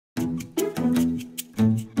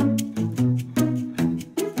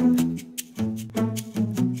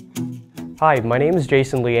Hi, my name is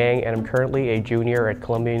Jason Liang and I'm currently a junior at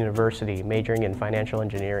Columbia University, majoring in financial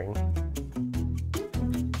engineering.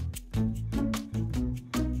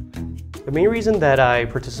 The main reason that I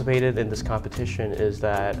participated in this competition is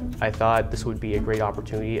that I thought this would be a great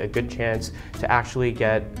opportunity, a good chance to actually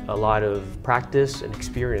get a lot of practice and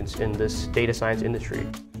experience in this data science industry.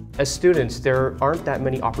 As students, there aren't that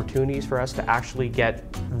many opportunities for us to actually get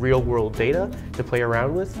real-world data to play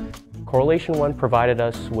around with. Correlation 1 provided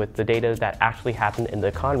us with the data that actually happened in the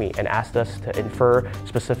economy and asked us to infer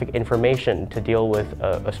specific information to deal with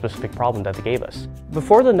a specific problem that they gave us.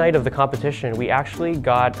 Before the night of the competition, we actually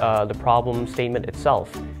got the problem statement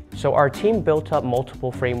itself. So our team built up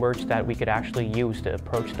multiple frameworks that we could actually use to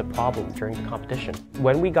approach the problem during the competition.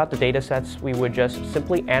 When we got the data sets, we would just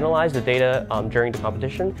simply analyze the data during the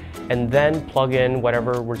competition and then plug in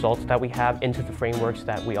whatever results that we have into the frameworks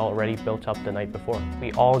that we already built up the night before.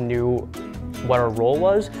 We all knew what our role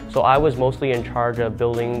was, so I was mostly in charge of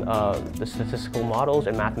building the statistical models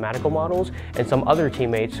and mathematical models, and some other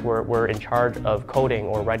teammates were in charge of coding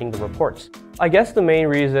or writing the reports. I guess the main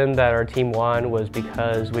reason that our team won was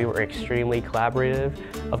because we were extremely collaborative.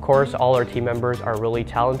 Of course, all our team members are really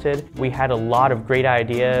talented. We had a lot of great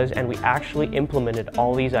ideas and we actually implemented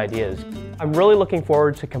all these ideas. I'm really looking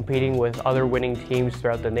forward to competing with other winning teams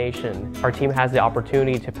throughout the nation. Our team has the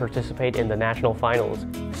opportunity to participate in the national finals.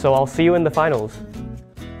 So I'll see you in the finals.